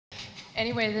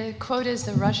Anyway, the quote is,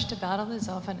 "The rush to battle is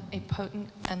often a potent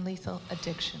and lethal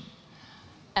addiction,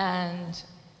 and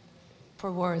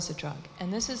for war is a drug."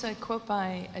 And this is a quote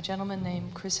by a gentleman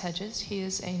named Chris Hedges. He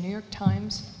is a New York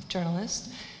Times journalist,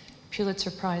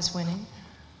 Pulitzer Prize winning,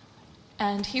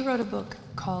 and he wrote a book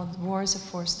called "War is a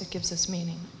Force That Gives Us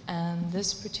Meaning." And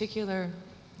this particular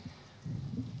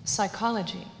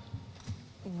psychology,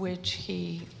 which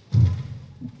he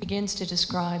begins to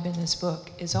describe in this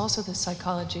book, is also the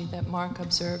psychology that Mark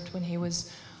observed when he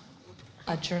was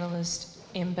a journalist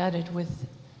embedded with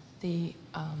the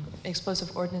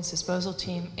explosive ordnance disposal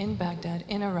team in Baghdad,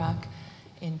 in Iraq,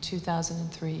 in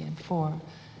 2003 and 4.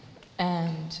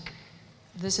 And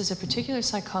this is a particular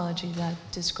psychology that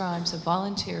describes a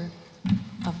volunteer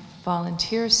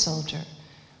soldier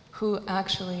who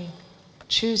actually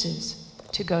chooses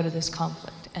to go to this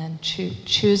conflict and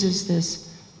chooses this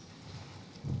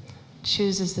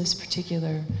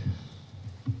particular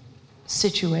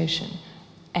situation.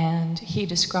 And he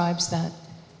describes that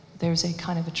there's a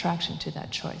kind of attraction to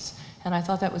that choice. And I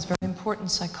thought that was very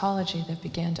important psychology that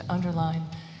began to underline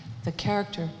the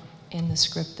character in the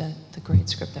script, the great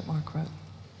script that Mark wrote.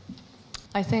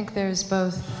 I think there's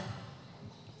both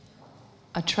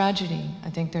a tragedy. I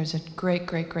think there's a great,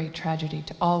 great, great tragedy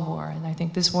to all war, and I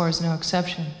think this war is no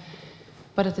exception.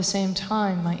 But at the same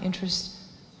time, my interest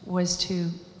was to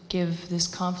give this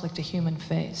conflict a human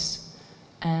face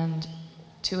and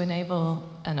to enable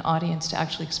an audience to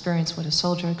actually experience what a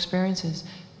soldier experiences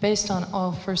based on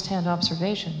all first-hand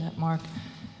observation that Mark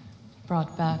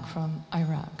brought back from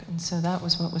Iraq. And so that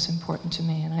was what was important to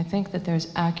me. And I think that there's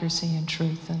accuracy and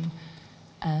truth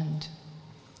and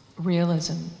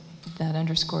realism that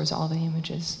underscores all the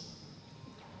images.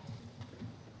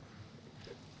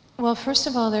 Well, first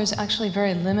of all, there's actually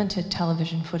very limited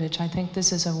television footage. I think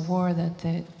this is a war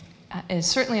that is,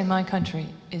 certainly in my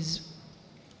country, is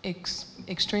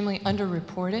extremely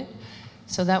underreported.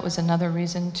 So that was another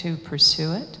reason to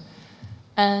pursue it.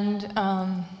 And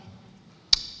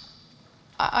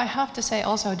I have to say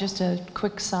also, just a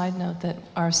quick side note, that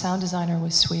our sound designer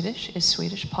is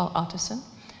Swedish, Paul Ottosson,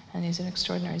 and he's an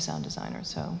extraordinary sound designer.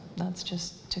 So that's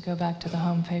just to go back to the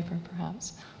home paper,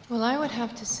 perhaps. Well, I would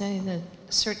have to say that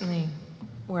certainly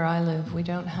where I live, we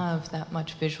don't have that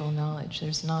much visual knowledge.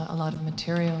 There's not a lot of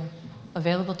material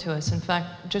available to us. In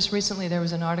fact, just recently there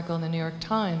was an article in the New York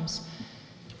Times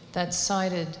that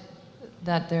cited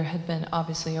that there had been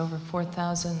obviously over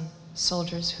 4,000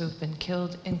 soldiers who've been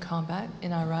killed in combat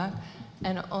in Iraq,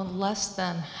 and on less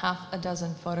than half a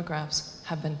dozen photographs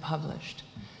have been published.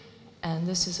 And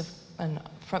this is a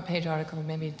front page article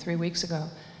maybe 3 weeks ago.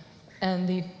 And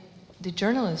the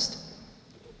journalist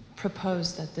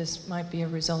proposed that this might be a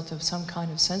result of some kind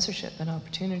of censorship, an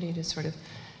opportunity to sort of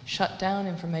shut down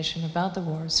information about the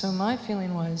war. So my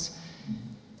feeling was,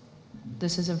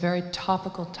 this is a very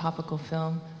topical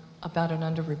film about an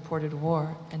underreported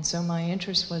war. And so my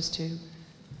interest was to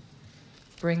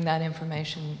bring that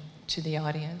information to the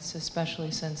audience,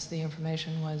 especially since the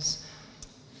information was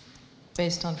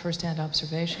based on first-hand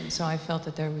observation. So I felt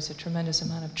that there was a tremendous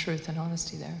amount of truth and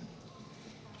honesty there.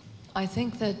 I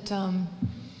think that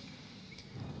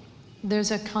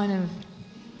there's a kind of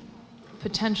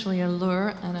potentially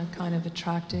allure and a kind of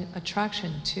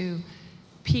attraction to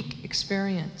peak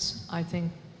experience. I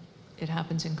think it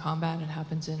happens in combat, it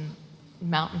happens in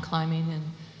mountain climbing, and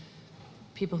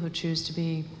people who choose to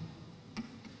be,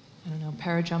 I don't know,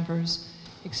 parajumpers,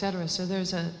 etc. So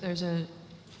there's a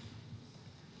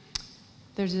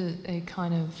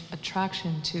kind of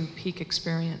attraction to peak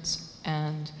experience,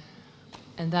 and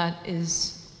that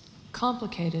is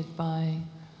complicated by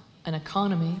an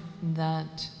economy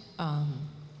that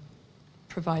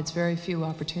provides very few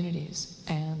opportunities,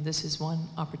 and this is one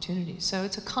opportunity. So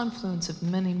it's a confluence of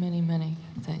many, many, many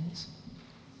things.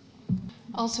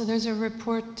 Also, there's a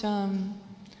report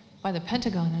by the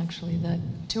Pentagon, actually, that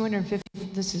 250,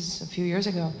 this is a few years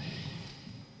ago,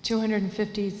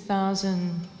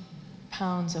 250,000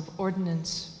 pounds of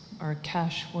ordnance or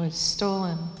cash was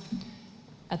stolen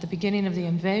at the beginning of the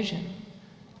invasion,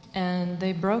 and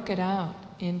they broke it out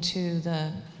into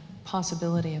the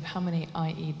possibility of how many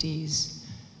IEDs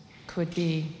could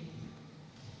be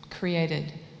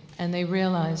created. And they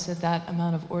realized that that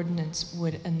amount of ordnance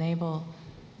would enable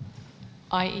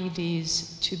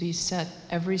IEDs to be set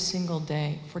every single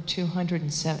day for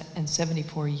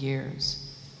 274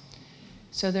 years.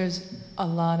 So there's a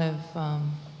lot of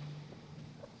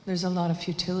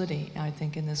futility, I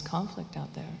think, in this conflict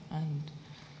out there. And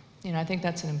I think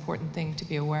that's an important thing to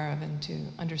be aware of and to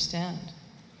understand.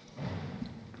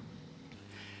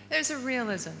 There's a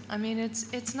realism. I mean,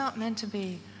 it's not meant to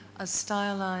be a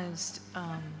stylized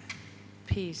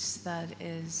piece that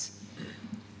is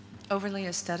overly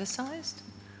aestheticized.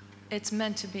 It's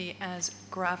meant to be as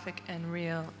graphic and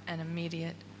real and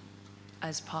immediate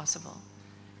as possible.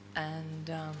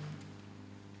 And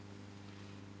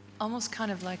almost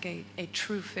kind of like a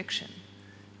true fiction,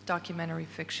 documentary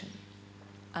fiction.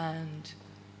 And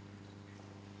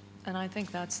I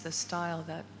think that's the style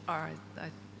that I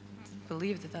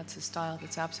believe that that's the style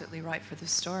that's absolutely right for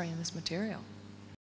this story and this material.